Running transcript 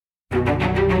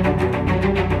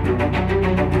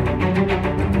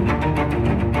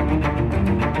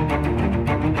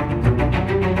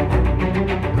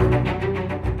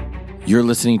You're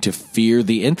listening to Fear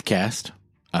the Nth Cast.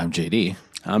 I'm JD.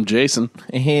 I'm Jason.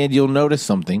 And you'll notice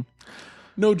something.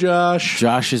 No Josh.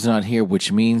 Josh is not here, which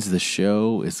means the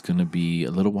show is going to be a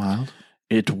little wild.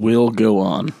 It will go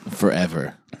on.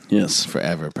 Forever. Yes.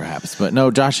 Forever, perhaps. But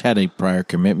no, Josh had a prior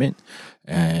commitment,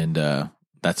 and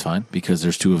that's fine because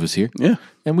there's two of us here. Yeah.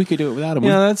 And we could do it without him.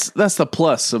 Yeah, that's the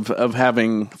plus of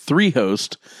having three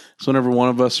hosts. So whenever one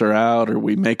of us are out or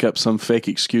we make up some fake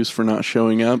excuse for not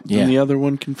showing up, then the other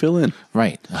one can fill in.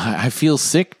 Right. I feel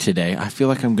sick today. I feel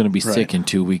like I'm going to be sick in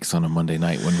 2 weeks on a Monday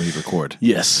night when we record.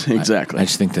 Yes, exactly. I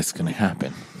just think that's going to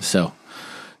happen. So,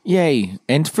 yay.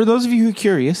 And for those of you who are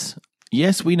curious,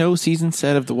 yes, we know season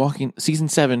 7 of The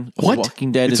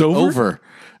Walking Dead is over.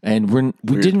 And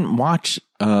we didn't watch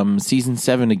season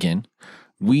 7 again.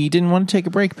 We didn't want to take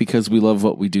a break because we love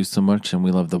what we do so much and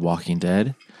we love The Walking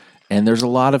Dead. And there's a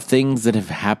lot of things that have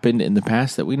happened in the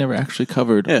past that we never actually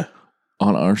covered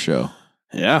on our show.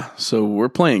 Yeah, so we're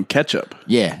playing catch up.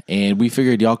 Yeah, and we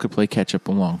figured y'all could play catch up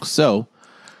along. So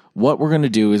what we're going to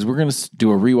do is we're going to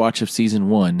do a rewatch of season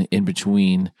 1 in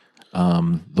between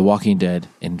The Walking Dead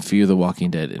and Fear the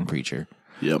Walking Dead and Preacher.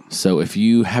 Yep. So if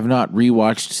you have not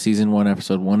rewatched season 1,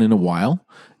 episode 1 in a while,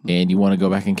 and you want to go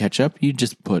back and catch up, you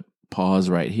just put pause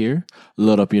right here,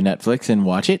 load up your Netflix and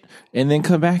watch it, and then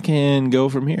come back and go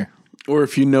from here. Or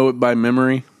if you know it by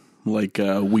memory, like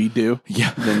we do,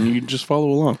 then you just follow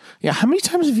along. Yeah, how many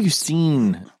times have you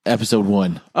seen episode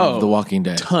 1 of The Walking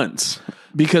Dead? Tons.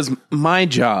 Because my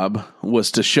job was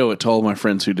to show it to all my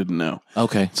friends who didn't know.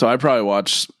 Okay. So I probably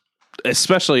watched,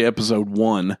 especially episode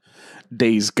 1,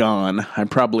 Days Gone.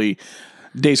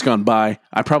 Days Gone By.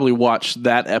 I probably watched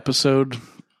that episode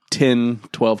 10,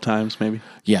 12 times maybe.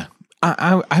 Yeah.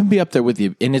 I'd be up there with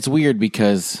you. And it's weird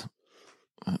because...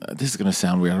 this is going to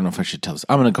sound weird. I don't know if I should tell this.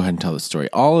 I'm going to go ahead and tell this story.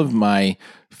 All of my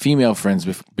female friends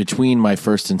between my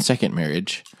first and second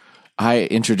marriage, I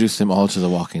introduced them all to The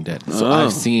Walking Dead. So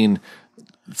I've seen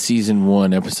season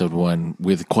 1, episode 1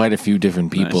 with quite a few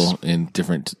different people in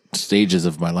different stages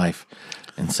of my life.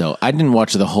 And so I didn't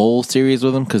watch the whole series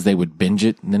with them because they would binge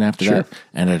it and then after that.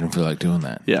 And I didn't feel like doing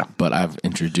that. Yeah. But I've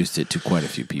introduced it to quite a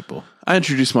few people. I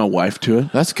introduced my wife to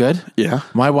it. That's good. Yeah.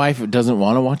 My wife doesn't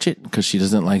want to watch it because she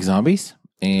doesn't like zombies.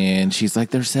 And she's like,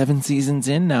 there's 7 seasons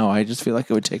in now. I just feel like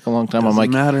it would take a long time.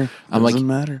 Doesn't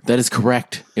matter. That is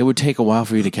correct. It would take a while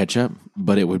for you to catch up,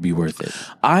 but it would be worth it.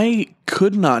 I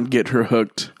could not get her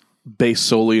hooked based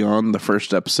solely on the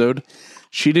first episode.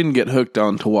 She didn't get hooked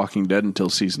on to Walking Dead until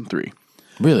season 3.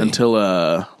 Really? Until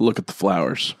Look at the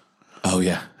Flowers. Oh,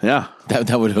 yeah. Yeah.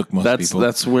 That would hook most people.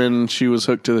 That's when she was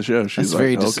hooked to the show. She's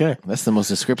okay. That's the most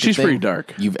descriptive She's thing pretty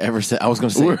dark. you've ever said. I was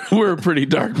going to say. We're a pretty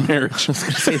dark marriage. I was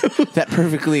going to say, that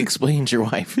perfectly explains your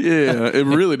wife. Yeah, it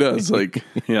really does. Like,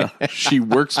 yeah. She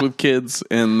works with kids,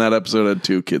 and that episode had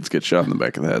 2 kids get shot in the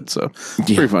back of the head. So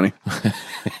it's pretty funny.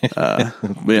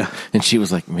 Yeah. And she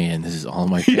was like, man, this is all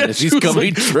my fantasies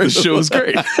coming true. The show is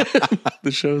great.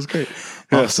 The show is great.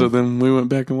 Awesome. Yeah, so then we went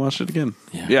back and watched it again.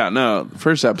 Yeah, no, the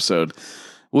first episode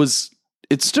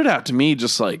it stood out to me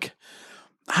just like,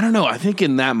 I don't know. I think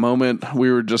in that moment,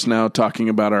 we were just now talking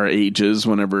about our ages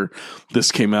whenever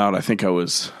this came out. I think I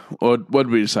was, what did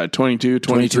we decide? 22,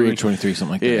 23? 22 or 23,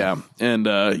 something like that. Yeah.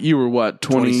 And you were what,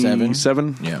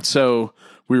 27? Yeah. So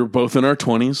we were both in our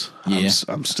 20s. Yeah.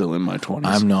 I'm still in my 20s.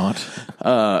 I'm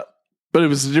not. But it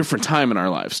was a different time in our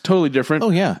lives. Totally different. Oh,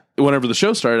 yeah. Whenever the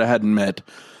show started, I hadn't met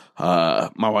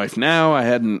my wife now. I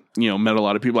hadn't, met a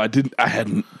lot of people. I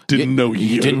didn't know you.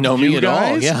 You didn't know me at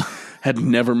all. Yeah. Had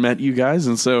never met you guys.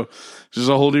 And so it's just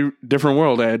a whole different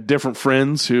world. I had different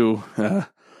friends who,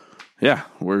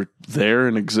 were there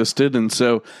and existed. And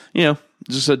so,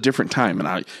 just a different time. And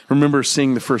I remember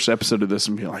seeing the first episode of this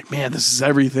and being like, man, this is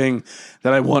everything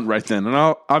that I want right then. And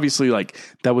obviously, like,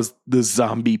 that was the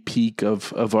zombie peak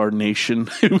of our nation.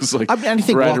 It was like I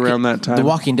think around that time. The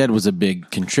Walking Dead was a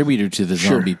big contributor to the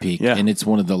zombie peak. Yeah. And it's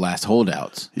one of the last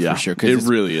holdouts. Yeah, for sure. It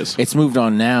really is. It's moved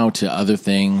on now to other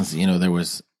things. There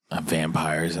was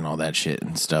vampires and all that shit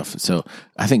and stuff. So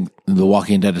I think The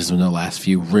Walking Dead is one of the last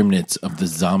few remnants of the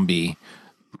zombie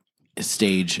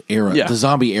stage era, the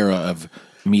zombie era of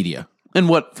media. And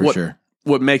what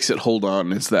makes it hold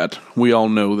on is that we all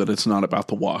know that it's not about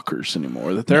the walkers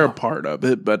anymore, that they're a part of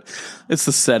it, but it's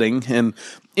the setting. And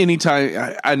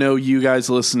anytime I know you guys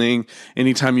listening,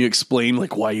 anytime you explain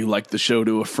like why you like the show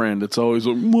to a friend, it's always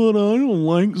like, "What? I don't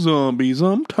like zombies.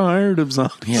 I'm tired of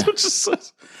zombies." Yeah.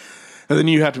 And then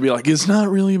you have to be like, it's not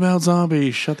really about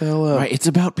zombies. Shut the hell up. Right. It's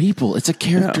about people. It's a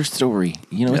character story.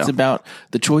 It's about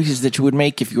the choices that you would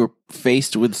make if you were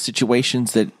faced with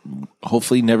situations that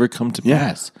hopefully never come to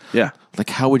pass. Yeah. Like,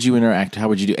 how would you interact? How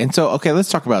would you do? And so, okay, let's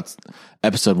talk about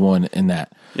episode 1 in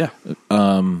that. Yeah.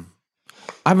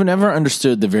 I've never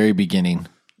understood the very beginning,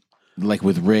 like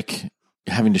with Rick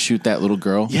having to shoot that little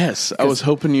girl. Yes. I was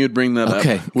hoping you'd bring that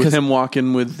up. With him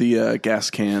walking with the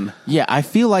gas can. Yeah. I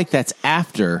feel like that's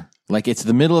after, like it's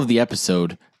the middle of the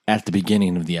episode at the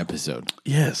beginning of the episode.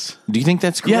 Yes. Do you think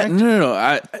that's correct? Yeah.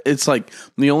 No. It's like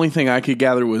the only thing I could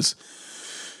gather was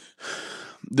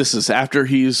this is after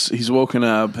he's woken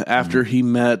up, after he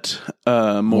met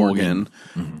Morgan.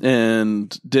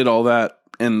 And did all that.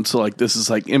 And so like this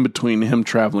is like in between him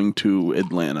traveling to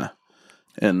Atlanta.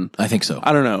 And I think so.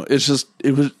 I don't know.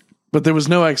 But there was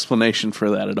no explanation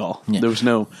for that at all. Yeah. There was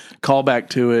no callback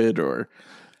to it or.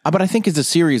 But I think as a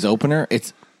series opener,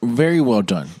 it's very well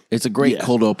done. It's a great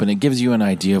cold open. It gives you an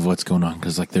idea of what's going on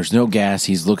because like there's no gas.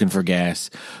 He's looking for gas.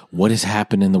 What has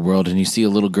happened in the world? And you see a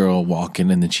little girl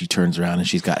walking and then she turns around and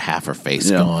she's got half her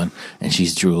face gone and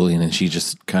she's drooling and she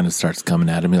just kind of starts coming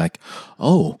at him like,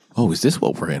 oh, is this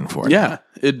what we're in for? Yeah,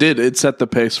 it did. It set the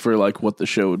pace for like what the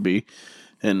show would be.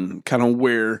 And kind of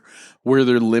where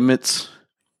their limits,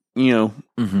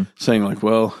 saying like,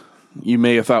 well, you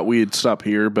may have thought we'd stop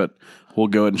here, but we'll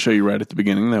go ahead and show you right at the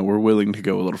beginning that we're willing to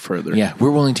go a little further. Yeah, we're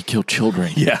willing to kill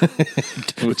children. Yeah.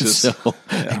 Which is,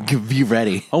 be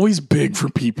ready. Always big for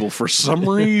people for some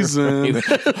reason.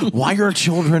 Why are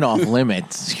children off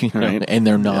limits? Right. And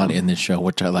they're not in this show,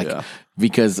 which I like. Yeah.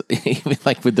 Because even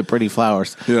like with the pretty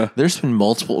flowers, there's been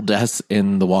multiple deaths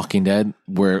in The Walking Dead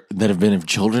that have been of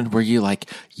children where you're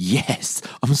like, yes,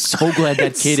 I'm so glad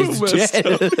that kid is dead.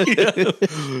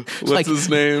 What's his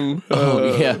name?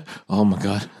 Oh, yeah. Oh, my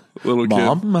God. Little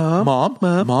Mom. kid.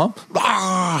 Mom.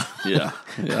 Ah! Yeah.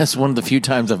 That's one of the few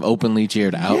times I've openly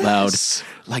cheered out loud.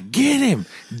 Like, get him.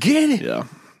 Yeah.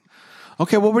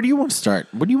 Okay, well, where do you want to start?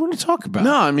 What do you want to talk about?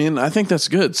 No, I mean, I think that's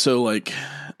good. So, like...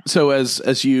 So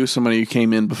as you, somebody who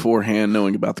came in beforehand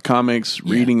knowing about the comics,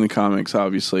 reading the comics,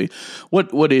 obviously,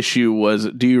 what issue was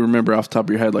it? Do you remember off the top of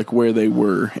your head, like where they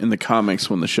were in the comics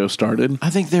when the show started?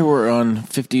 I think they were on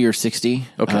 50 or 60,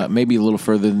 maybe a little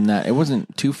further than that. It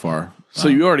wasn't too far. So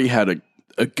you already had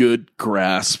a good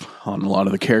grasp on a lot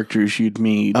of the characters you'd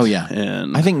meet. Oh, yeah.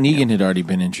 And I think Negan had already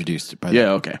been introduced by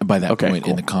that point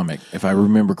in the comic, if I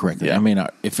remember correctly. Yeah. I mean,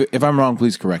 if I'm wrong,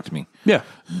 please correct me. Yeah.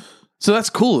 So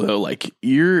that's cool though. Like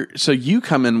you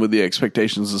come in with the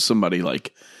expectations of somebody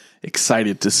like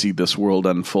excited to see this world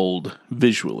unfold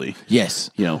visually.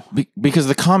 Yes. Because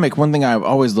the comic, one thing I've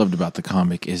always loved about the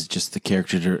comic is just the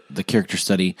character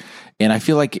study. And I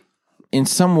feel like in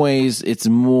some ways it's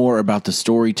more about the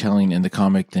storytelling in the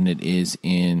comic than it is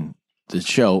in the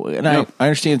show. And I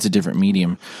understand it's a different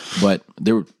medium, but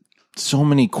there were so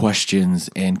many questions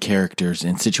and characters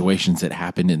and situations that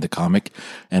happened in the comic.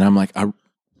 And I'm like, I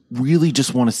really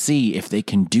just want to see if they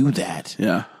can do that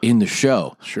in the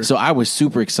show. Sure. So I was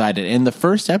super excited. And the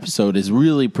first episode is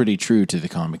really pretty true to the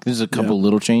comic. There's a couple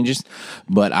little changes,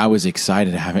 but I was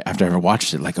excited after I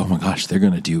watched it. Like, oh my gosh, they're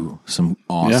going to do some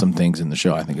awesome things in the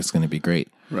show. I think it's going to be great.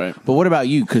 Right. But what about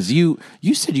you? Because you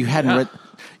said you hadn't read...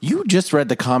 You just read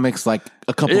the comics like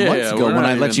a couple months ago when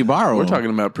I let you borrow We're them. talking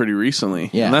about pretty recently.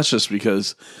 Yeah. And that's just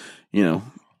because,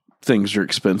 things are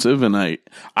expensive. And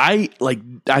I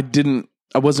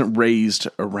wasn't raised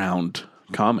around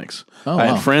comics. I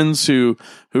had friends who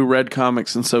read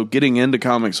comics, and so getting into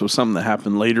comics was something that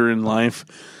happened later in life,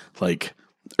 like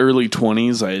early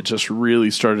 20s. I had just really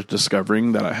started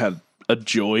discovering that I had a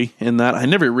joy in that. I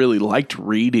never really liked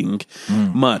reading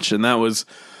much, and that was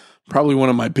probably one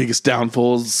of my biggest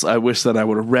downfalls. I wish that I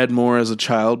would have read more as a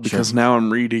child because now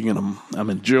I'm reading and I'm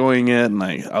enjoying it, and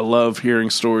I love hearing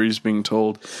stories being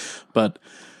told. But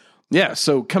yeah,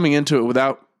 so coming into it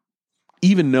without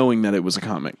even knowing that it was a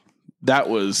comic, that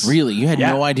was really, you had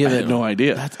no idea. I had no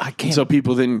idea. I can't. So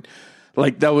people then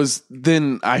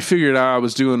then I figured out I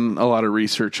was doing a lot of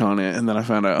research on it, and then I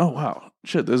found out, oh wow,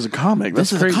 shit, there's a comic.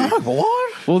 That's crazy. A comic.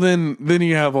 What? Well, then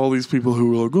you have all these people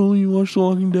who were like, oh, you watched The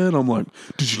Walking Dead? I'm like,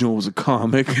 did you know it was a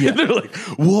comic? Yeah. And they're like,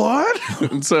 what?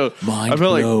 And so Mind I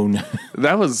felt blown. like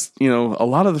that was, a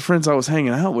lot of the friends I was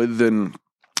hanging out with, then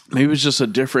maybe it was just a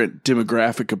different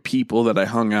demographic of people that I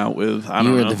hung out with. I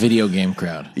don't know. You were the video game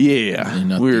crowd.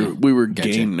 Yeah. We were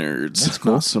game nerds. That's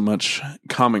cool. Not so much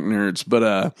comic nerds.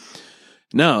 But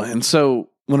no. And so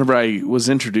whenever I was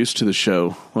introduced to the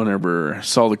show, whenever I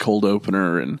saw the cold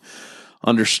opener and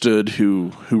understood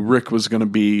who Rick was going to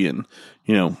be, and,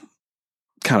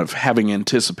 kind of having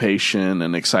anticipation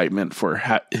and excitement for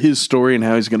his story and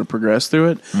how he's going to progress through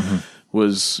it,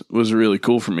 was really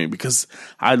cool for me because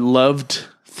I loved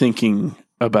thinking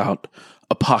about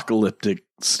apocalyptic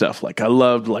stuff. Like I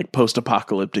loved like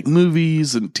post-apocalyptic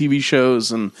movies and TV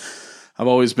shows, and I've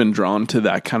always been drawn to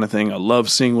that kind of thing. I love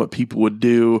seeing what people would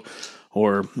do,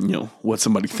 or what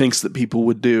somebody thinks that people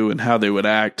would do and how they would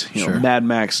act. You know, Mad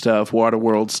Max stuff,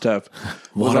 Waterworld stuff.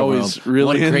 Was always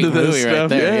really into this stuff. Right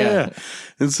there, yeah.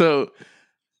 And so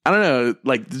I don't know,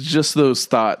 like just those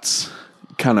thoughts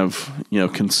kind of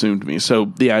consumed me. So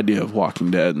the idea of Walking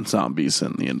Dead and zombies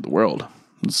and the end of the world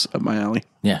is up my alley.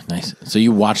 Yeah, nice. So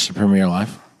you watched the premiere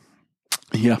live?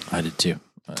 Yeah, I did too.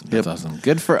 That's awesome.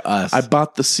 Good for us. I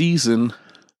bought the season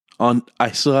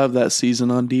I still have that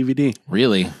season on DVD.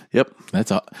 Really? Yep.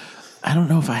 That's all. I don't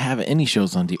know if I have any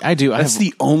shows on DVD. I do. That's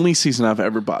the only season I've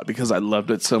ever bought because I loved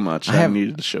it so much. I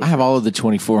needed to show. I have all of the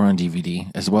 24 on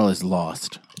DVD as well as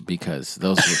Lost because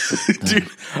those were. Dude,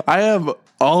 I have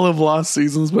all of Lost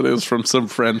seasons, but it was from some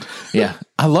friend. Yeah.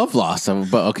 I love Lost.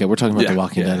 But okay, we're talking about The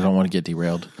Walking Dead. I don't want to get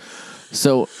derailed.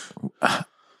 So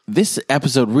this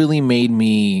episode really made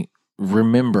me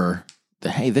remember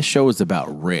that, hey, this show is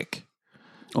about Rick.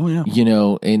 Oh, yeah.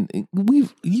 And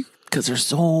because there's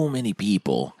so many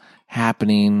people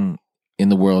happening in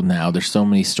the world now. There's so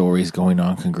many stories going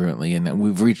on congruently, and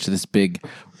we've reached this big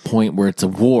point where it's a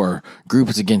war,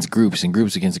 groups against groups and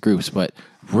groups against groups. But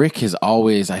Rick has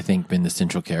always, I think, been the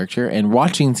central character. And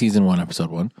watching season 1, episode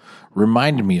 1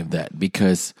 reminded me of that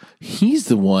because he's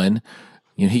the one.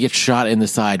 He gets shot in the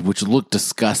side, which looked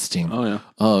disgusting. Oh, yeah.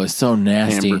 Oh, it's so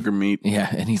nasty. Hamburger meat. Yeah,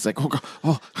 and he's like,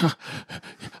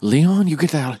 Leon, you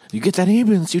get that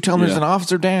ambulance. You tell him there's an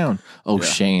officer down. Oh,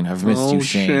 Shane, I've missed you,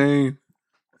 Shane.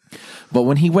 But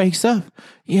when he wakes up,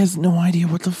 he has no idea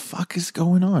what the fuck is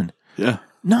going on. Yeah.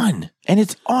 None. And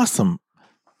it's awesome.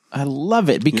 I love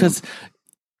it because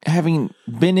having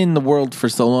been in the world for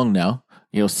so long now,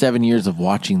 7 years of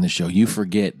watching the show, you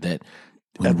forget that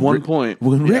at one point,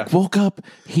 when Rick woke up,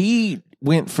 he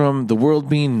went from the world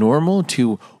being normal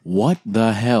to what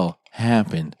the hell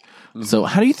happened. Mm-hmm. So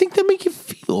how do you think that make you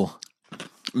feel?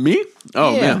 Me?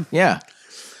 Oh, man. Yeah.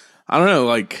 I don't know.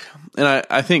 And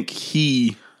I think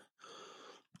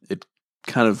it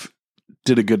kind of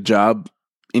did a good job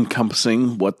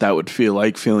encompassing what that would feel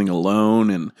like, feeling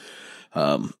alone.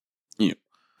 And,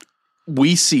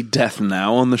 we see death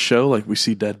now on the show. Like we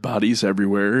see dead bodies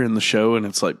everywhere in the show. And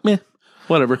it's like, meh.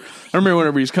 Whatever. I remember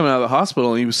whenever he was coming out of the hospital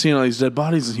and he was seeing all these dead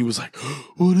bodies and he was like,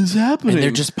 what is happening? And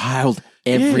they're just piled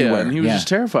everywhere. Yeah, and he was just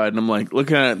terrified. And I'm like,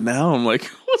 looking at it now, I'm like,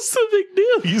 what's the big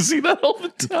deal? You see that all the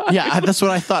time. Yeah, that's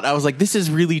what I thought. I was like, this is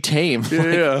really tame.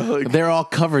 Yeah. They're all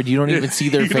covered. You don't even see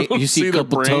their face. You see a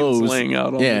couple toes laying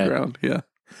out on the ground. Yeah.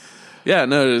 Yeah,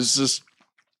 no, it's just,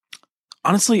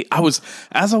 honestly,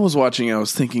 as I was watching, I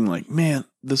was thinking like, man,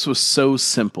 this was so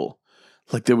simple.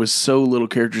 Like there was so little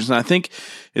characters. And I think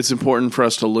it's important for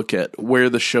us to look at where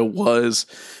the show was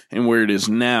and where it is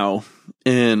now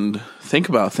and think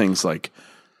about things like,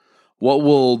 what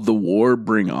will the war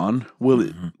bring on? Will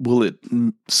it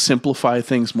simplify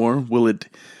things more? Will it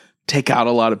take out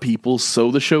a lot of people so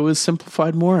the show is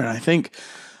simplified more? And I think,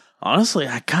 honestly,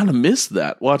 I kind of missed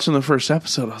that watching the first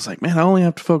episode. I was like, man, I only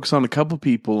have to focus on a couple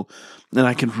people and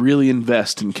I can really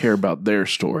invest and care about their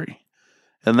story.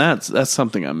 And that's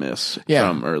something I miss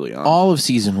from early on. All of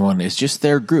season 1 is just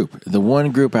their group, the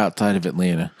one group outside of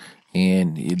Atlanta,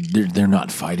 and they're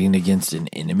not fighting against an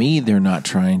enemy. They're not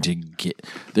trying to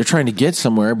get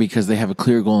somewhere because they have a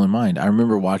clear goal in mind. I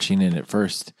remember watching it at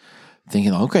first,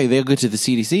 thinking, okay, they'll go to the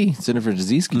CDC, Center for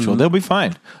Disease Control. They'll be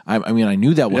fine. I mean, I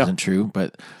knew that wasn't true,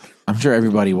 but I'm sure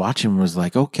everybody watching was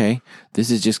like, okay,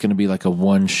 this is just going to be like a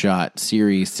one-shot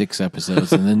series, 6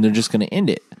 episodes, and then they're just going to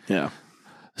end it. Yeah.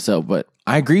 So, but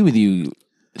I agree with you.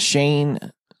 Shane,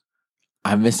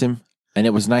 I miss him. And it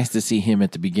was nice to see him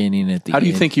at the beginning and at the end. How do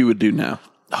you think he would do now?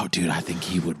 Oh, dude, I think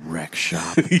he would wreck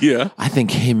shop. Yeah. I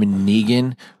think him and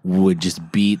Negan would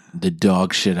just beat the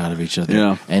dog shit out of each other.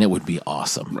 Yeah. And it would be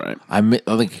awesome. Right.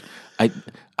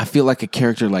 I feel like a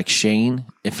character like Shane,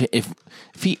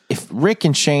 if Rick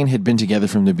and Shane had been together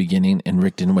from the beginning and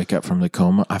Rick didn't wake up from the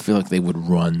coma, I feel like they would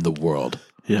run the world.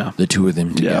 Yeah. The two of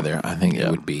them together. I think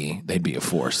they'd be a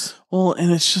force. Well,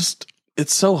 and it's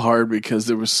so hard because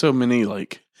there was so many,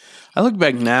 I look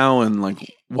back now and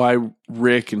why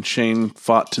Rick and Shane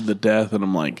fought to the death, and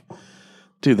I'm like,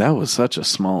 dude, that was such a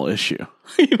small issue.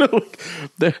 Big.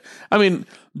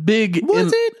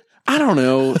 Was it? I don't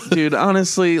know, dude.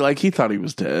 Honestly, he thought he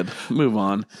was dead. Move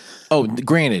on. Oh,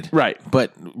 granted. Right.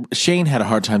 But Shane had a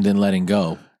hard time then letting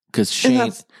go because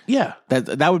Shane... Yeah.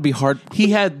 That would be hard.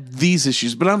 He had these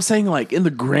issues, but I'm saying in the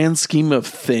grand scheme of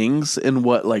things and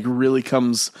what really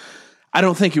comes, I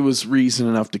don't think it was reason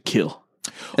enough to kill.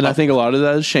 And I think a lot of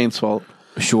that is Shane's fault.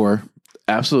 Sure.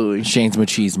 Absolutely. Shane's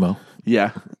machismo.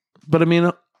 Yeah. But I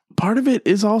mean, part of it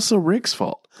is also Rick's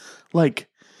fault. Like,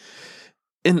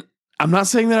 and I'm not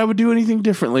saying that I would do anything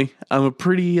differently. I'm a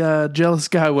pretty jealous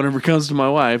guy whenever it comes to my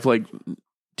wife. Like,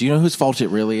 do you know whose fault it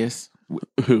really is?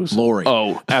 Who's? Lori.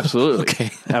 Oh, absolutely.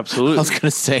 Okay. Absolutely. I was going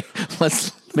to say,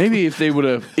 maybe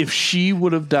if she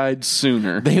would have died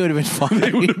sooner, they would have been fine.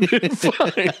 They would have been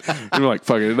fine. You're like,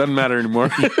 fuck it. It doesn't matter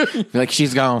anymore. Like,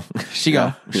 she's gone. She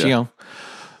gone.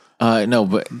 No,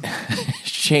 but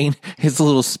Shane, his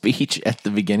little speech at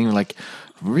the beginning, like,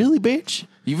 really, bitch?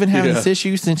 You've been having this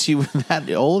issue since you were that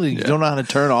old and you don't know how to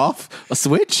turn off a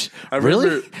switch? I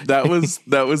remember that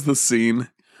was the scene.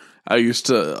 I used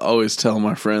to always tell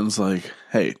my friends, like,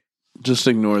 hey, just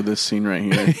ignore this scene right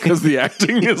here because the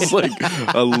acting is like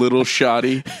a little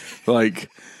shoddy. Like,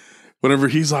 whenever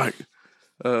he's like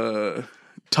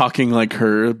talking like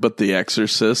her, but the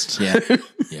Exorcist. Yeah.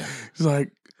 He's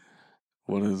like,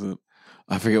 what is it?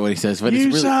 I forget what he says, but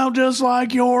you sound just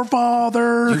like your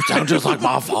father. You sound just like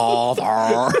my father.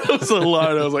 That was a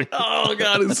line. I was like, oh,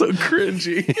 God, it's so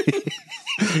cringy.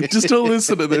 Just don't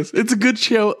listen to this. It's a good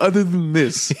show other than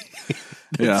this.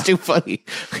 It's too funny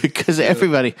because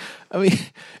everybody, I mean,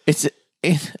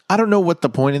 I don't know what the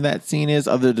point of that scene is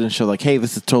other than show like, hey,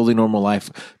 this is totally normal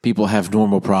life. People have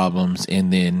normal problems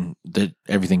and then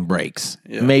everything breaks.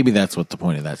 Yeah. Maybe that's what the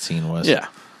point of that scene was. Yeah,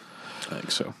 I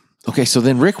think so. Okay, so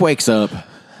then Rick wakes up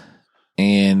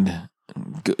and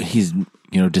he's,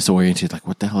 disoriented. Like,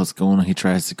 what the hell is going on? He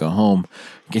tries to go home,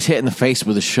 gets hit in the face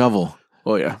with a shovel.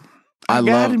 Oh, yeah. I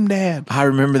got him, Dad. I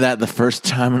remember that the first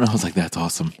time, and I was like, that's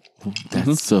awesome.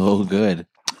 That's so good.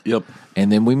 Yep.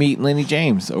 And then we meet Lenny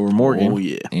James over Morgan. Oh,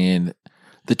 yeah. And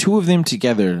the two of them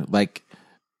together, like,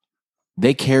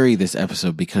 they carry this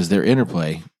episode because their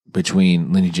interplay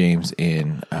between Lenny James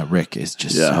and Rick is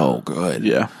just so good.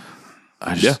 Yeah.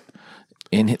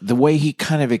 And the way he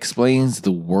kind of explains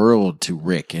the world to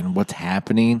Rick and what's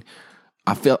happening,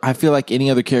 I feel like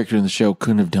any other character in the show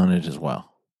couldn't have done it as well.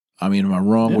 I mean, am I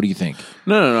wrong? Yeah. What do you think?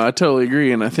 No, I totally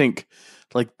agree. And I think,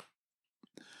 like,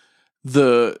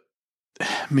 the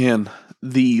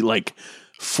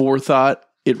forethought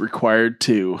it required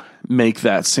to make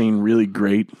that scene really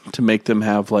great, to make them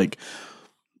have, like,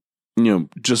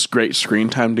 just great screen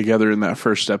time together in that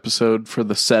first episode for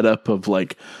the setup of,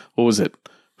 like, what was it?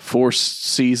 5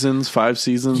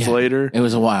 seasons later. It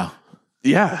was a while.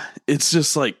 Yeah. It's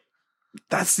just like,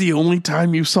 that's the only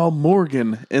time you saw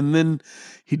Morgan. And then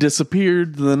he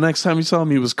disappeared. The next time you saw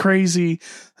him, he was crazy.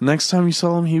 The next time you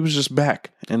saw him, he was just back.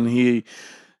 And he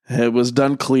was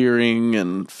done clearing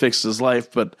and fixed his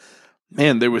life. But,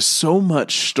 man, there was so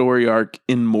much story arc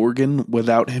in Morgan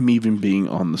without him even being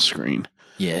on the screen.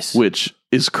 Yes. Which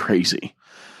is crazy.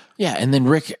 Yeah, and then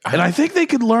Rick... And I think they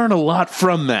could learn a lot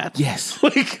from that. Yes.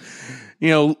 Like,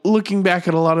 looking back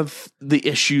at a lot of the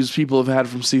issues people have had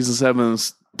from season 7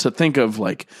 to think of,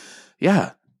 like,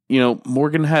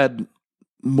 Morgan had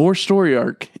more story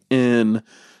arc in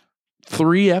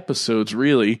 3 episodes,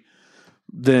 really,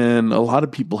 than a lot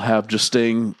of people have just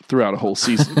staying throughout a whole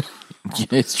season.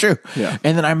 It's true. Yeah.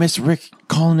 And then I miss Rick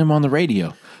calling him on the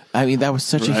radio. I mean, that was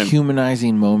such a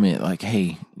humanizing moment. Like,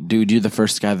 hey, dude, you're the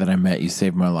first guy that I met. You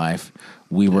saved my life.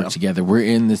 We work together. We're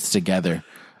in this together.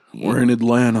 We're in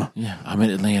Atlanta. Yeah, I'm in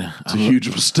Atlanta. It's a huge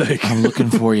mistake. I'm looking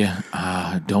for you.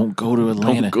 Don't go to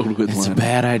Atlanta. Don't go to Atlanta. It's a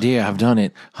bad idea. I've done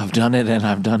it, and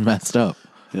I've done messed up.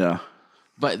 Yeah.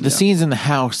 But the scenes in the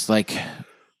house, like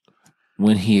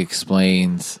when he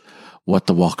explains what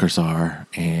the walkers are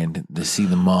and to see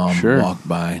the mom walk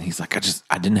by and he's like,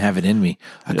 I didn't have it in me.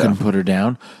 I couldn't put her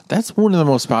down. That's one of the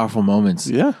most powerful moments,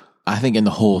 I think, in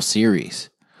the whole series.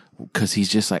 Because he's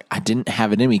just like, I didn't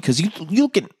have it in me. Because you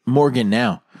look at Morgan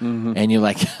now and you're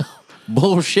like,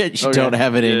 bullshit, you don't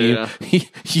have it in you.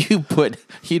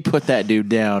 He'd put that dude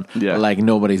down like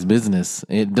nobody's business.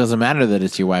 It doesn't matter that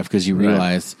it's your wife because you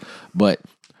realize, but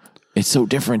it's so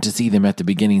different to see them at the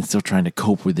beginning still trying to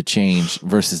cope with the change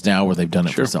versus now where they've done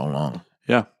it for so long.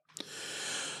 Yeah.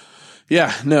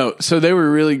 Yeah, no. So they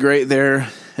were really great there,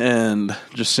 and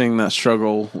just seeing that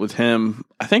struggle with him,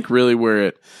 I think really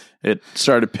where it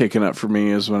started picking up for me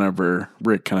is whenever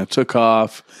Rick kind of took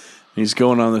off. He's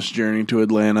going on this journey to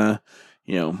Atlanta,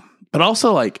 but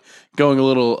also like going a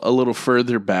little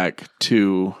further back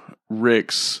to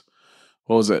Rick's,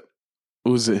 what was it?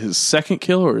 Was it his second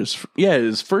kill or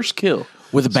his first kill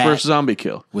with a bat? First zombie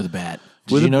kill with a bat.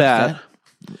 With a bat,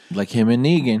 like him and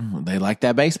Negan, they like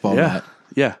that baseball bat.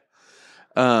 Yeah.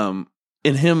 And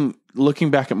him looking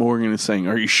back at Morgan and saying,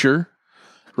 "Are you sure?"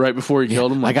 Right before he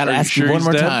killed him, I got to ask you one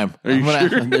more time. Are you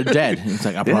sure? They're dead. It's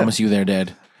like, I promise you, they're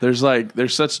dead.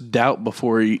 There's such doubt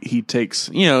before he takes,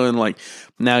 and like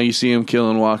now you see him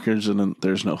killing walkers and then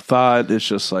there's no thought. It's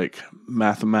just like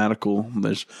mathematical.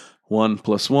 There's 1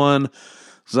 + 1.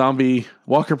 Zombie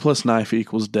walker plus knife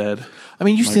equals dead. I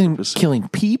mean, you see him killing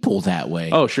people that way.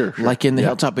 Oh, sure. Like in the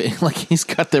hilltop, like he's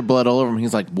got their blood all over him.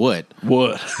 He's like, what?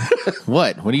 What?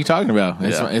 What are you talking about?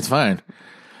 It's fine.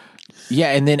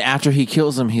 Yeah, and then after he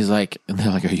kills him, he's like, and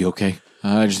they're like, are you okay?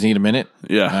 I just need a minute.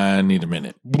 Yeah. I need a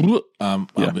minute.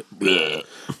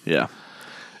 Yeah.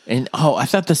 And I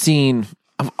thought the scene,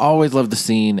 I've always loved the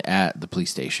scene at the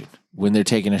police station when they're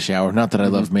taking a shower. Not that I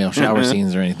love male shower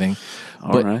scenes or anything,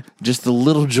 but just the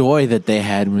little joy that they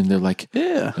had when they're like,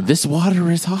 this water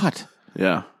is hot.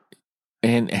 Yeah.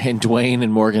 And Dwayne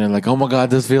and Morgan are like, oh my God,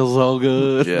 this feels so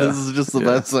good. Yeah. This is just the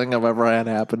best thing I've ever had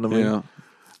happen to me. Yeah.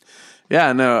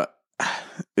 Yeah, no,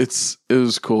 it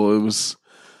was cool. It was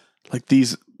like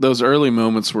those early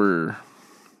moments were,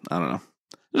 I don't know.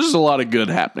 There's just a lot of good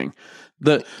happening.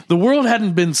 The world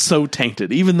hadn't been so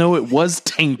tainted, even though it was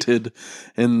tainted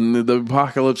and the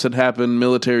apocalypse had happened,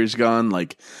 military's gone,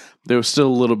 like there was still a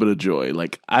little bit of joy.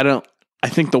 Like I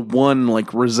think the one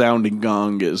like resounding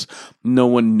gong is no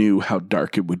one knew how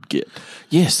dark it would get.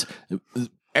 Yes.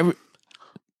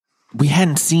 We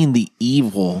hadn't seen the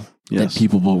evil that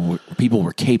people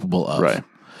were capable of. Right.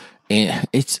 And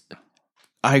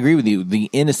I agree with you. The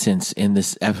innocence in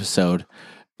this episode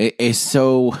is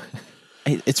so,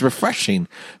 it's refreshing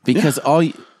because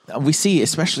we see,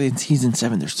 especially in season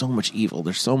 7, there's so much evil.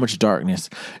 There's so much darkness,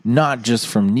 not just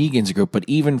from Negan's group, but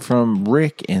even from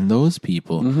Rick and those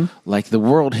people. Mm-hmm. Like the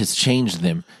world has changed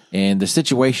them and the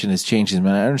situation has changed them.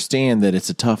 And I understand that it's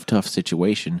a tough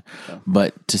situation,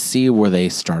 but to see where they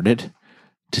started,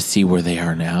 to see where they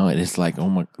are now, it is like, oh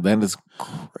my, that is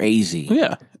crazy.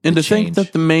 Yeah. And to think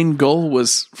that the main goal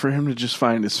was for him to just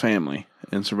find his family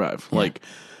and survive. Yeah. Like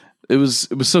it was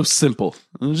so simple.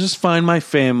 Just find my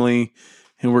family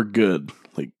and we're good.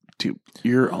 Like, dude,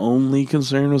 your only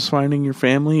concern was finding your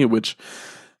family, which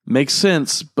makes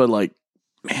sense, but like,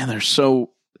 man, they're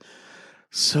so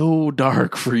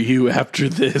dark for you after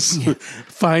this. Yeah.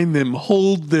 Find them,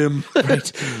 hold them.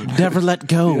 Right. Never let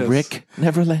go, Rick.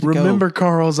 Never let go. Remember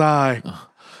Carl's eye.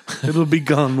 It'll be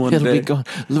gone one day. It'll be gone.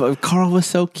 Look, Carl was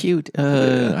so cute.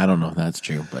 I don't know if that's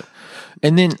true, but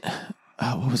and then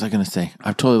what was I going to say?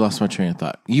 I've totally lost my train of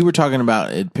thought. You were talking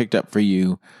about it picked up for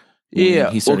you. Yeah.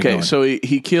 Okay. Going. So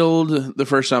he killed the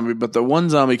first zombie, but the one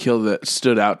zombie kill that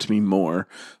stood out to me more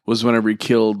was whenever he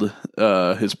killed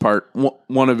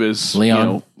one of his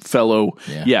Leon. Fellow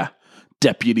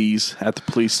deputies at the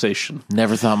police station.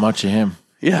 Never thought much of him.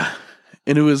 Yeah,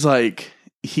 and it was like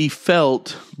he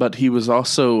felt, but he was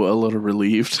also a little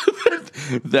relieved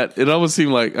that it almost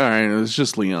seemed like, all right, it's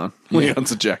just Leon.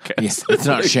 Leon's a jackass. Yes, it's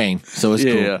not Shane, so it's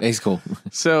cool. Yeah. He's cool.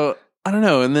 So I don't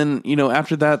know. And then,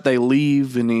 after that, they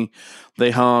leave and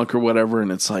they honk or whatever.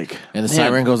 And it's like, and the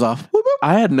siren goes off.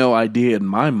 I had no idea in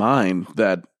my mind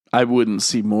that I wouldn't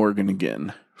see Morgan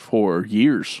again for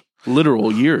years,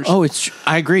 literal years. Oh,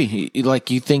 I agree.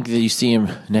 Like you think that you see him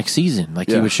next season, like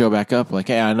he would show back up like,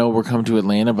 hey, I know we're coming to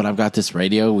Atlanta, but I've got this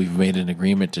radio. We've made an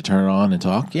agreement to turn it on and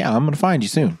talk. Yeah, I'm going to find you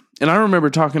soon. And I remember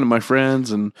talking to my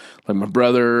friends and like my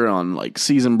brother on like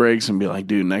season breaks and be like,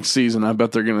 dude, next season, I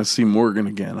bet they're going to see Morgan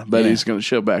again. I bet he's going to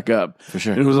show back up. For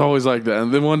sure. And it was always like that.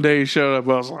 And then one day he showed up.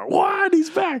 I was like, what?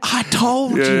 He's back. I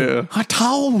told you. I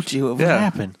told you it would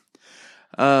happen.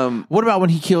 What about when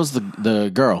he kills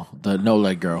the girl, the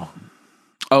no-leg girl?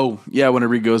 Oh, yeah,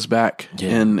 whenever he goes back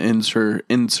and ends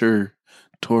her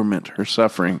torment, her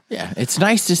suffering. Yeah, it's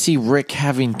nice to see Rick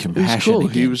having compassion. Cool.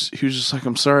 He was just like,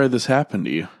 I'm sorry this happened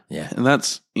to you. Yeah. And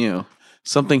that's,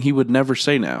 something he would never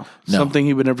say now. No. Something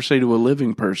he would never say to a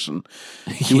living person.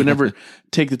 He would never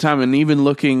take the time. And even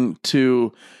looking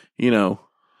to, an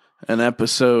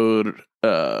episode,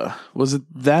 was it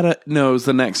that? No, it was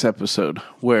the next episode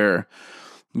where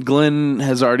Glenn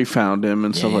has already found him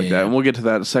and stuff like that. And we'll get to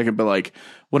that in a second. But like,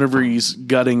 whenever he's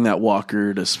gutting that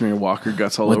walker to smear walker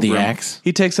guts all over him, with the axe,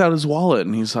 he takes out his wallet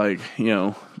and he's like,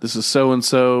 this is so and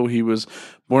so. He was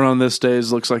born on this day.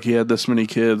 Looks like he had this many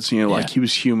kids. Like he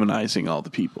was humanizing all the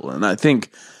people. And I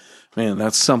think, man,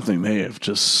 that's something they have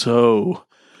just so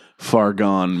far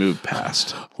gone, moved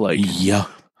past. Like,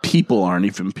 people aren't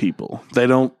even people. They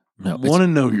don't want to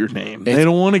know your name. They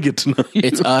don't want to get to know you.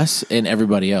 It's us and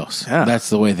everybody else. Yeah. That's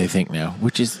the way they think now,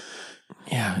 which is,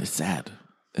 it's sad.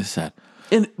 It's sad.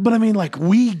 But I mean, like,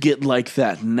 we get like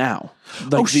that now.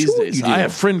 Like these days. I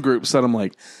have friend groups that I'm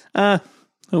like, I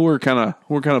we're kind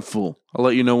of full. I'll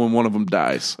let you know when one of them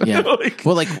dies. Yeah.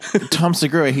 Well, like Tom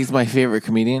Segura, he's my favorite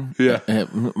comedian. Yeah.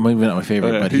 Maybe not my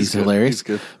favorite, but he's hilarious. He's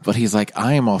good. But he's like,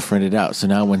 I am all friended out. So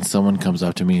now when someone comes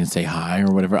up to me and say hi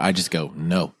or whatever, I just go,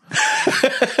 no.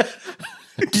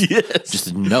 Yes.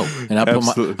 Just no. And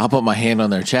I'll put my hand on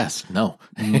their chest. No.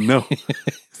 No.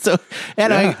 So,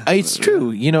 and it's true.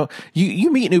 You know,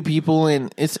 you meet new people,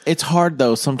 and it's hard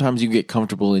though. Sometimes you get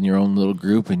comfortable in your own little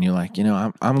group, and you're like, you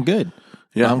know, I'm good.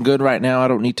 Yeah, I'm good right now. I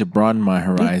don't need to broaden my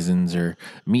horizons or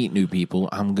meet new people.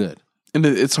 I'm good. And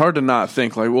it's hard to not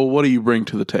think like, well, what do you bring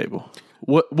to the table?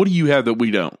 What do you have that we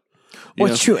don't?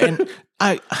 Well, it's true. And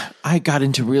I got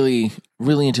into really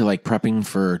into like prepping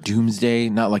for doomsday,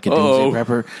 not like a doomsday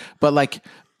prepper, but like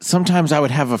sometimes I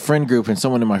would have a friend group and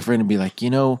someone in my friend would be like, you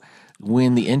know,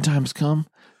 when the end times come,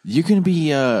 you're gonna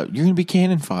be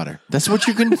cannon fodder. That's what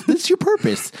you're gonna. That's your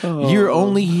purpose. You're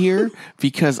only here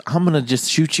because I'm gonna just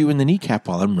shoot you in the kneecap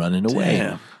while I'm running away.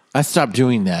 Damn. I stopped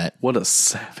doing that. What a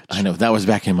savage! I know that was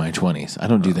back in my 20s. I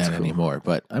don't do that anymore.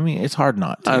 But I mean, it's hard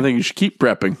not to. I think you should keep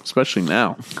prepping, especially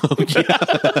now.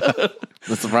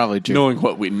 That's probably true. Knowing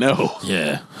what we know.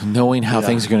 Yeah, knowing how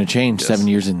things are going to change 7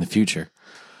 years in the future.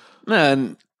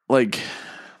 And like,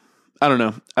 I don't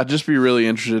know. I'd just be really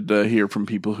interested to hear from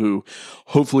people who,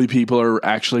 hopefully, people are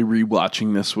actually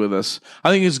rewatching this with us.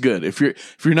 I think it's good. If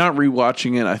you're not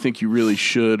rewatching it, I think you really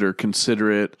should or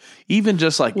consider it. Even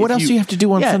just like what else do you have to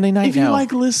do on Sunday night? If you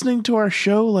like listening to our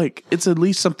show, like it's at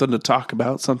least something to talk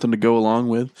about, something to go along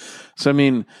with. So I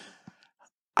mean,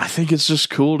 I think it's just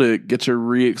cool to get to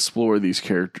re-explore these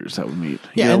characters that we meet.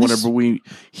 Yeah, whenever we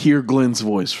hear Glenn's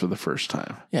voice for the first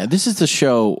time. Yeah, this is the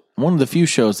show, one of the few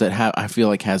shows that I feel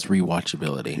like has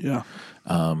rewatchability. Yeah.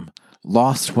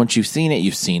 Lost, once you've seen it,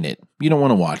 you've seen it. You don't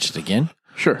want to watch it again.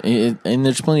 Sure. And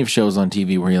there's plenty of shows on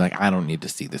TV where you're like, I don't need to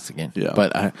see this again. Yeah.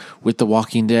 But with The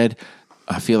Walking Dead,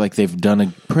 I feel like they've done a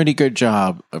pretty good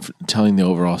job of telling the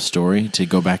overall story. To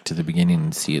go back to the beginning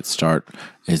and see it start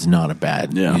is not a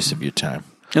bad use of your time.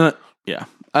 Yeah.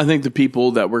 I think the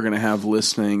people that we're going to have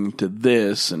listening to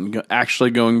this and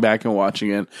actually going back and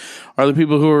watching it are the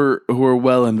people who are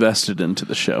well invested into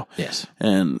the show. Yes.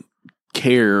 And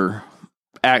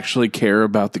actually care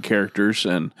about the characters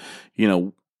and, you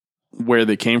know, where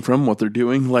they came from, what they're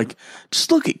doing. Like, just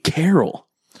look at Carol.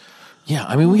 Yeah.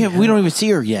 I mean, we don't even see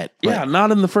her yet. Yeah.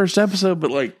 Not in the first episode,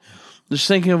 but like, just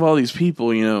thinking of all these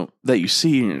people, you know, that you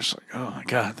see, and you're just like, oh my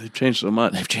God, they've changed so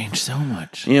much. They've changed so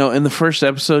much. You know, in the first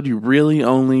episode, you really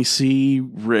only see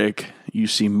Rick. You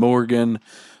see Morgan.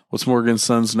 What's Morgan's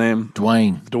son's name?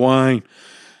 Dwayne.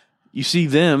 You see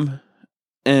them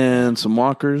and some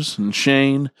walkers and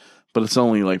Shane, but it's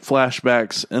only like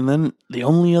flashbacks. And then the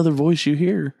only other voice you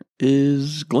hear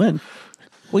is Glenn.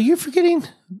 Well, you're forgetting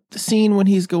the scene when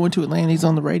he's going to Atlanta. He's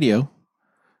on the radio.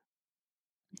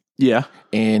 Yeah.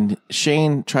 And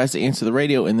Shane tries to answer the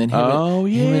radio, and then him and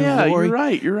Lori, you're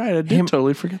right. I did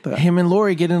totally forget that. Him and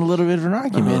Lori get in a little bit of an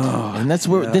argument, and that's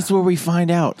where we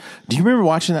find out. Do you remember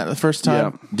watching that the first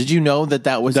time? Yeah. Did you know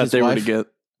that was his they wife? were together?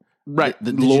 Right,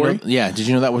 Lori. Did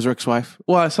you know that was Rick's wife?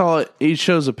 Well, I saw it. He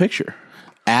shows a picture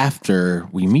after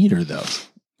we meet her, though.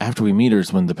 After we meet her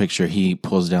is when the picture he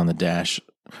pulls down the dash.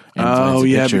 And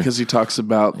because he talks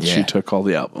about she took all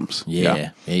the albums.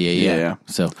 Yeah.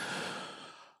 So.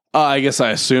 I guess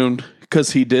I assumed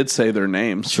because he did say their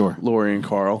names. Sure. Lori and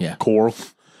Carl. Yeah. Coral.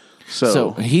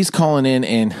 So he's calling in,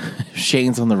 and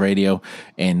Shane's on the radio,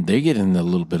 and they get in a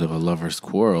little bit of a lover's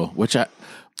quarrel, which a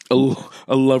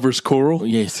lover's quarrel?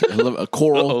 Yes. A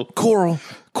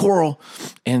quarrel.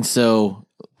 And so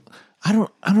I don't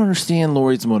understand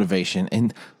Lori's motivation.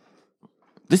 And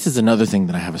this is another thing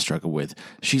that I have a struggle with.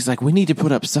 She's like, we need to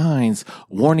put up signs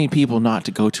warning people not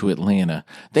to go to Atlanta.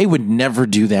 They would never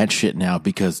do that shit now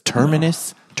because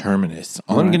Terminus.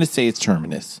 All I'm going to say is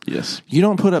Terminus. Yes. You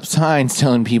don't put up signs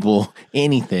telling people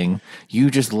anything.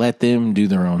 You just let them do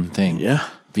their own thing. Yeah.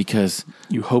 Because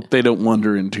you hope they don't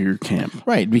wander into your camp.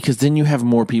 Right. Because then you have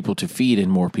more people to feed and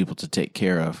more people to take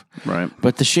care of. Right.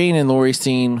 But the Shane and Lori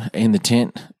scene in the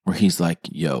tent where he's like,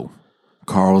 yo,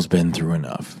 Carl's been through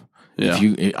enough. Yeah.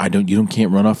 You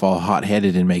can't run off all hot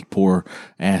headed and make poor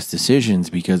ass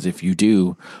decisions, because if you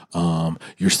do,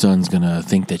 your son's gonna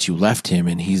think that you left him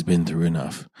and he's been through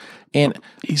enough. And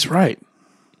he's right.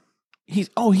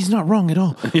 He's not wrong at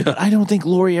all. Yeah. But I don't think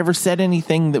Lori ever said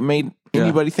anything that made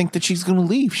anybody think that she's gonna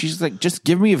leave. She's like, just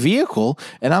give me a vehicle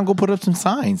and I'll go put up some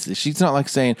signs. She's not like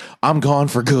saying, I'm gone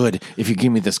for good if you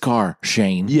give me this car,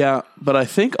 Shane. Yeah, but I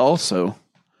think also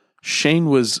Shane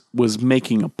was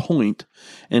making a point,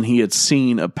 and he had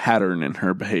seen a pattern in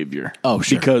her behavior. Oh,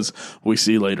 sure. Because we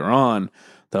see later on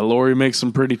that Lori makes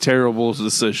some pretty terrible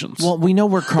decisions. Well, we know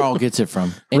where Carl gets it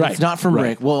from. And Right, it's not from right.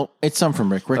 Rick. Well, it's some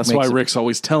from Rick. That's why Rick's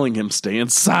always telling him, stay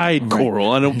inside,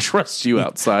 Coral. I don't trust you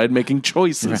outside making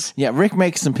choices. Yeah, Rick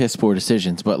makes some piss poor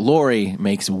decisions, but Lori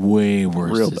makes way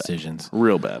worse decisions.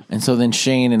 Real bad. And so then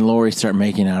Shane and Lori start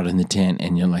making out in the tent,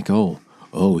 and you're like, oh,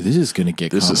 this is going to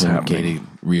get complicated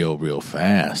real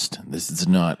fast. This is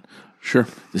not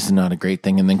a great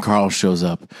thing. And then Carl shows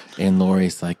up, and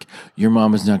Lori's like, your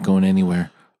mom is not going anywhere.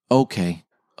 Okay.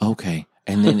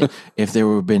 And then if there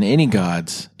would have been any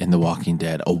gods in The Walking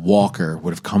Dead, a walker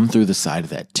would have come through the side of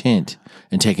that tent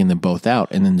and taken them both out,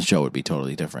 and then the show would be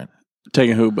totally different.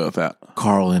 Taking who both out?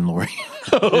 Carl and Lori.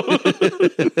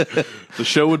 The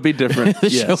show would be different. The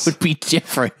show would be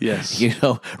different. Yes. You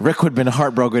know, Rick would have been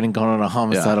heartbroken and gone on a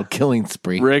homicidal killing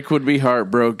spree. Rick would be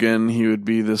heartbroken. He would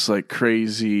be this like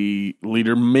crazy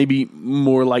leader, maybe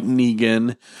more like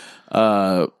Negan.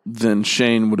 Then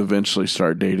Shane would eventually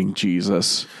start dating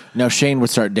Jesus. Now Shane would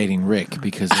start dating Rick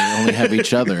because they only have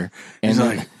each other. And he's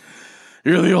like,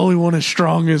 you're the only one as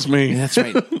strong as me. That's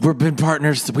right. We've been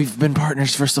partners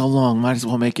for so long. Might as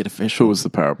well make it official. Who was the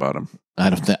power bottom?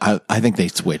 I don't think. I think they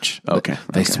switch. Okay,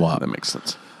 they swap. That makes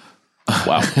sense.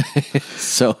 Wow.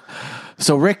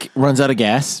 So Rick runs out of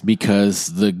gas because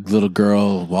the little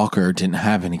girl Walker didn't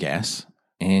have any gas,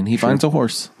 and he finds a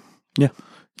horse. Yeah,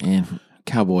 and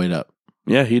cowboyed up.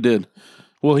 Yeah, he did.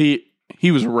 Well, he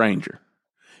was a ranger.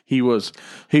 He was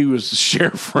the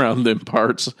sheriff around them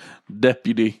parts.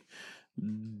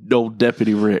 Old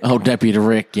Deputy Rick. Oh, Deputy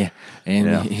Rick, yeah.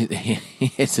 And he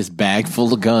has his bag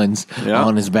full of guns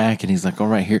on his back, and he's like, all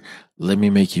right, here, let me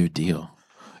make you a deal.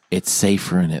 It's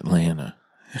safer in Atlanta.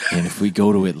 And if we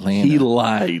go to Atlanta, he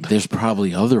lied. There's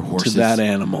probably other horses. To that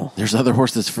animal. There's other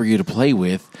horses for you to play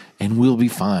with, and we'll be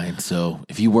fine. So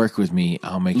if you work with me,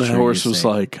 I'll make sure the horse was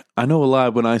like, I know a lie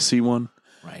when I see one.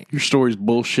 Right. Your story's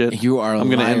bullshit. You are a I'm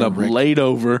going to end up Rick. laid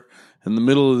over in the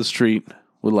middle of the street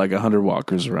with like 100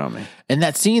 walkers around me. And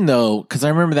that scene, though, because I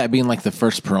remember that being like the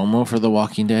first promo for The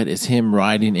Walking Dead, is him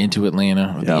riding into Atlanta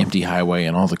on the empty highway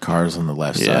and all the cars on the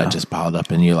left side just piled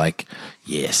up, and you're like,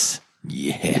 yes.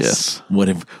 What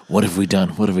have we done?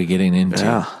 What are we getting into?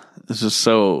 Yeah, this is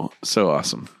so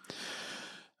awesome.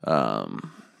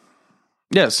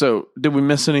 Yeah. So, did we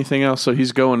miss anything else? So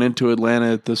he's going into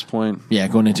Atlanta at this point. Yeah,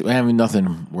 going into having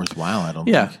nothing worthwhile. I don't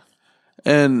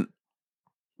think.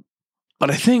 But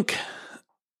I think.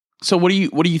 So what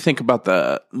do you think about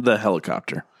the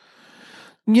helicopter?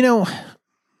 You know,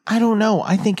 I don't know.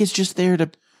 I think it's just there to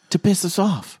piss us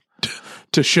off,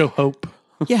 to show hope.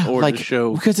 Yeah, or like to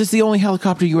show, because it's the only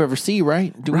helicopter you ever see,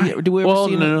 right? Do we ever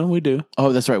see it? No, we do.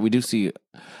 Oh, that's right. We do see it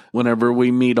whenever we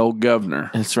meet old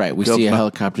governor. That's right. We see a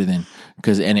helicopter then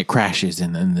and it crashes,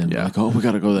 and then we're like, oh, we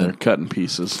got to go there. They're cut in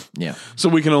pieces. Yeah. So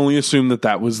we can only assume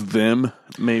that was them.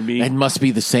 Maybe it must be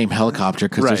the same helicopter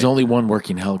because there's only one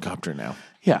working helicopter now.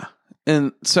 Yeah.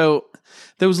 And so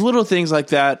there was little things like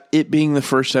that. It being the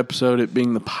first episode, it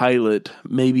being the pilot,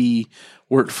 maybe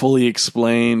weren't fully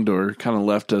explained or kind of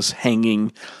left us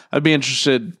hanging. I'd be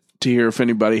interested to hear if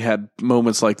anybody had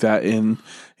moments like that in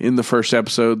the first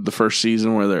episode, the first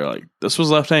season, where they're like, this was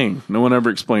left hanging. No one ever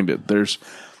explained it. There's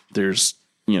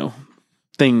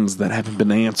things that haven't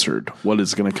been answered. What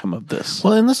is going to come of this?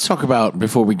 Well, and let's talk about,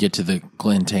 before we get to the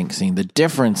Glen tank scene, the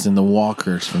difference in the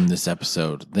walkers from this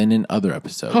episode than in other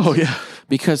episodes. Oh, yeah.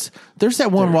 Because there's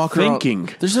that one walker.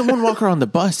 There's that one walker on the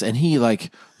bus, and he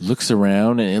like looks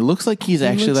around, and it looks like he's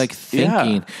actually like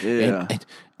thinking. Yeah. And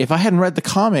if I hadn't read the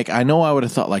comic, I know I would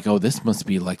have thought like, oh, this must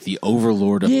be like the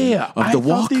overlord of the walkers.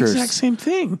 Thought the exact same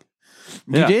thing.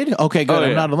 You did? Okay, good.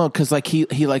 I'm not alone, because like he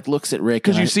like looks at Rick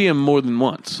because you see him more than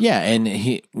once. Yeah,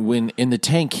 and when in the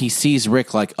tank he sees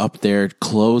Rick like up there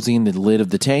closing the lid of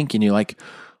the tank, and you're like,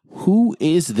 who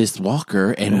is this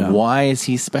walker and why is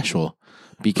he special?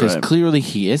 Because clearly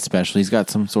he is special. He's got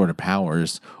some sort of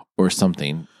powers or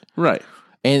something. Right.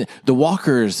 And the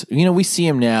walkers, we see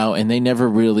them now, and they never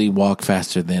really walk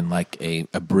faster than like a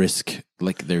brisk,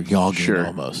 like they're jogging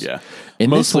almost. Yeah.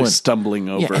 And mostly this one, stumbling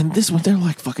over. Yeah, and this one, they're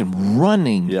like fucking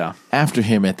running after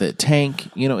him at the tank.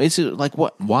 It's like,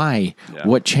 what? Why? Yeah.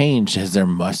 What changed? Has their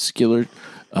muscular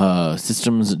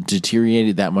systems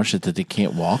deteriorated that much that they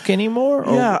can't walk anymore?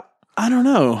 Or? Yeah, I don't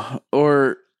know.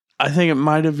 Or I think it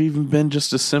might have even been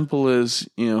just as simple as,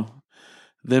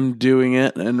 them doing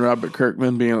it and Robert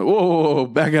Kirkman being like, whoa,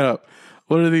 back up.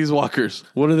 What are these walkers?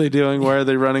 What are they doing? Why are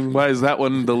they running? Why is that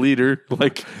one the leader?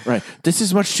 Like, right. This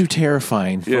is much too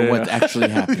terrifying for what's actually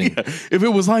happening. If it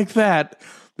was like that,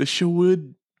 the show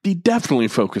would be definitely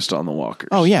focused on the walkers.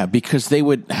 Oh yeah, because they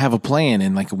would have a plan,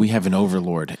 and like we have an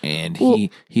overlord, and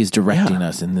he's directing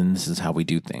us, and then this is how we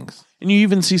do things. And you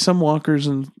even see some walkers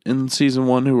in season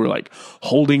 1 who were like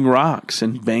holding rocks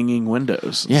and banging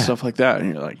windows and stuff like that.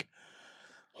 And you're like,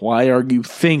 why are you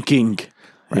thinking?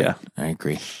 Right. Yeah, I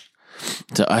agree.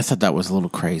 So I thought that was a little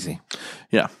crazy.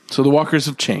 Yeah. So the walkers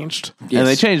have changed, and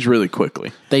they changed really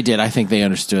quickly. They did. I think they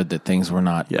understood that things were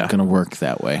not going to work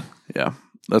that way. Yeah.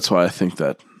 That's why I think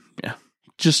that,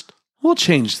 just we'll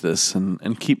change this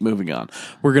and keep moving on.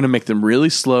 We're going to make them really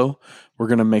slow. We're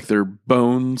going to make their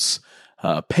bones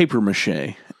paper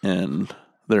mache and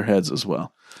their heads as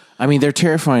well. I mean, they're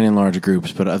terrifying in large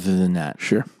groups, but other than that,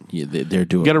 sure, they're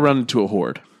doing. You got to run into a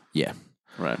horde. Yeah.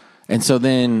 Right. And so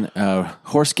then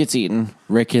horse gets eaten.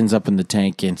 Rick ends up in the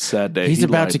tank, and sad day. He's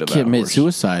about to commit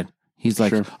suicide. He's like,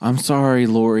 sure. I'm sorry,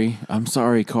 Lori. I'm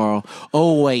sorry, Carl.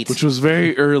 Oh, wait. Which was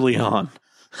very early on.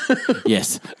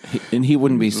 Yes. And he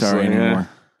wouldn't be sorry anymore. Yeah.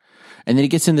 And then he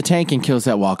gets in the tank and kills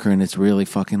that walker, and it's really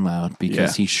fucking loud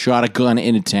because he shot a gun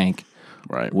in a tank.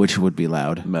 Right. Which would be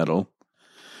loud. Metal.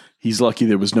 He's lucky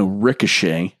there was no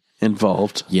ricochet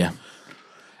involved. Yeah.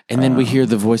 And then we hear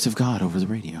the voice of God over the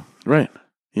radio. Right.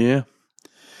 Yeah.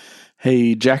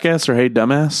 Hey, jackass, or hey,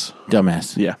 dumbass?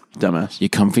 Dumbass. Yeah, dumbass. You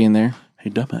comfy in there? Hey,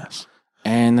 dumbass.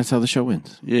 And that's how the show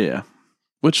ends. Yeah.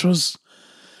 Which was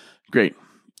great.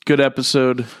 Good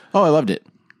episode. Oh, I loved it.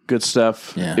 Good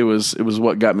stuff. Yeah. It was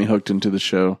what got me hooked into the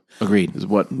show. Agreed. Is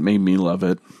what made me love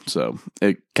it. So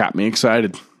it got me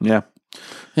excited. Yeah.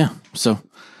 Yeah. So,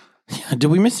 did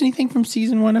we miss anything from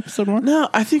season 1, episode 1? No,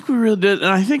 I think we really did.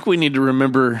 And I think we need to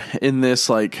remember in this,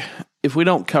 like, if we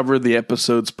don't cover the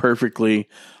episodes perfectly,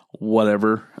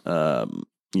 whatever,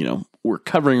 we're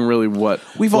covering really what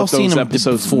we've all seen those them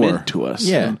episodes before. Meant to us.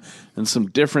 Yeah. And some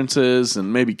differences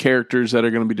and maybe characters that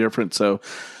are going to be different. So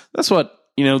that's what,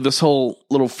 this whole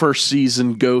little first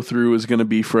season go through is going to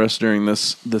be for us during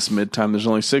this mid-time. There's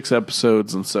only 6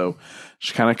 episodes. And so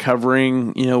just kind of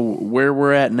covering, where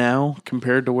we're at now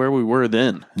compared to where we were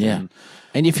then. Yeah.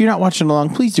 And if you're not watching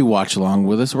along, please do watch along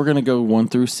with us. We're going to go 1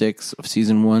 through 6 of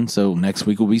season 1. So next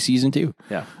week will be season 2.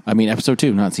 Yeah. I mean, episode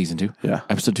 2, not season 2. Yeah.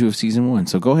 Episode 2 of season 1.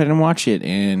 So go ahead and watch it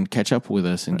and catch up with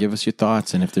us and give us your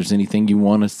thoughts. And if there's anything you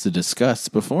want us to discuss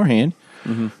beforehand,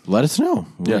 let us know.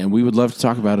 Yeah. And we would love to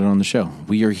talk about it on the show.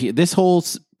 We are here. This whole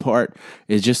part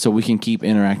is just so we can keep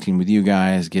interacting with you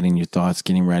guys, getting your thoughts,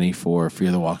 getting ready for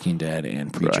Fear the Walking Dead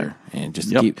and Preacher. Right. And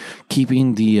just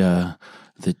keeping the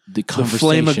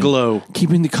flame aglow,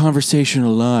 keeping the conversation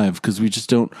alive, because we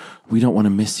don't want to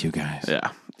miss you guys.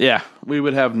 Yeah. We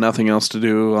would have nothing else to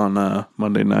do on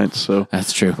Monday nights, so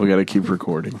that's true. We got to keep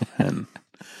recording and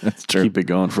that's true. Keep it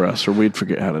going for us, or we'd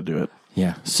forget how to do it.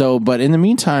 Yeah. So, but in the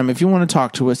meantime, if you want to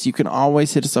talk to us, you can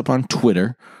always hit us up on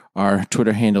Twitter. Our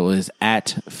Twitter handle is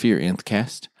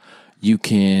 @FearNthCast. You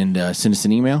can send us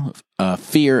an email,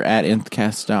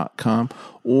 fear@nthcast.com,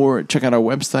 or check out our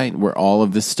website where all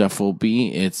of this stuff will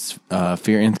be. It's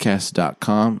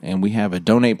fearnthcast.com, and we have a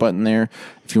donate button there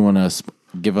if you want to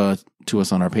give to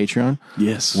us on our Patreon.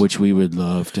 Yes. Which we would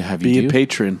love to have you do. Be a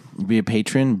patron. Be a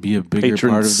patron. Be a bigger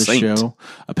patron part of the saint. show.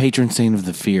 A patron saint of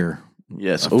the fear.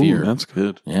 Yes. Oh, that's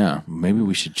good. Yeah. Maybe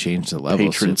we should change the level.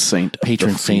 Patron saint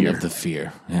of the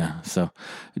fear. Yeah. So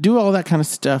do all that kind of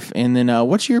stuff. And then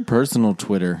what's your personal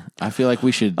Twitter? I feel like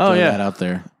we should throw that out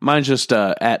there. Mine's just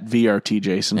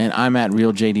 @VRTJason. And I'm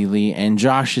 @RealJDLee. And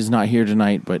Josh is not here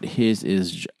tonight, but his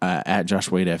is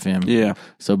 @JoshWadeFM. Yeah.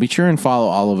 So be sure and follow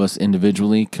all of us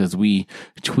individually, because we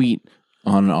tweet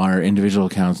on our individual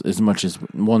accounts as much as,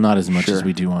 well, not as much as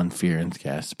we do on Fear and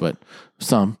Cast, but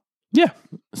some. Yeah.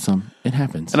 It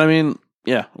happens. And I mean,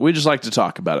 yeah, we just like to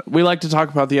talk about it. We like to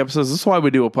talk about the episodes. That's why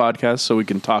we do a podcast, so we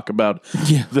can talk about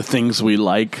the things we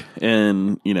like.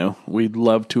 And, we'd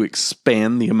love to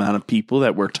expand the amount of people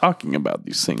that we're talking about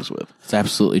these things with. It's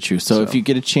absolutely true. So if you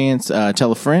get a chance,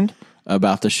 tell a friend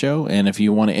about the show. And if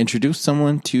you want to introduce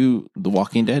someone to The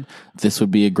Walking Dead, this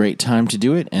would be a great time to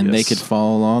do it. And they could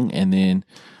follow along. And then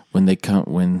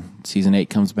when season 8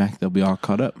 comes back, they'll be all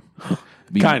caught up.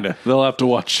 Kind of. They'll have to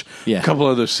watch a couple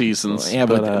other seasons. Yeah,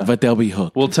 but they'll be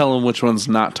hooked. We'll tell them which ones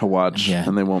not to watch,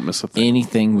 and they won't miss a thing.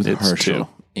 Anything with Herschel.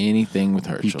 Anything with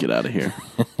Herschel. You get out of here.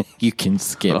 You can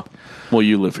skip. Well,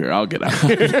 you live here. I'll get out of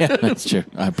here. Yeah, that's true.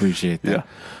 I appreciate that. Yeah.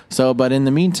 So, but in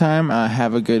the meantime,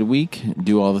 have a good week.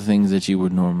 Do all the things that you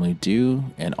would normally do.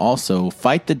 And also,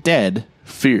 fight the dead.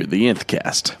 Fear the Nth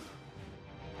Cast.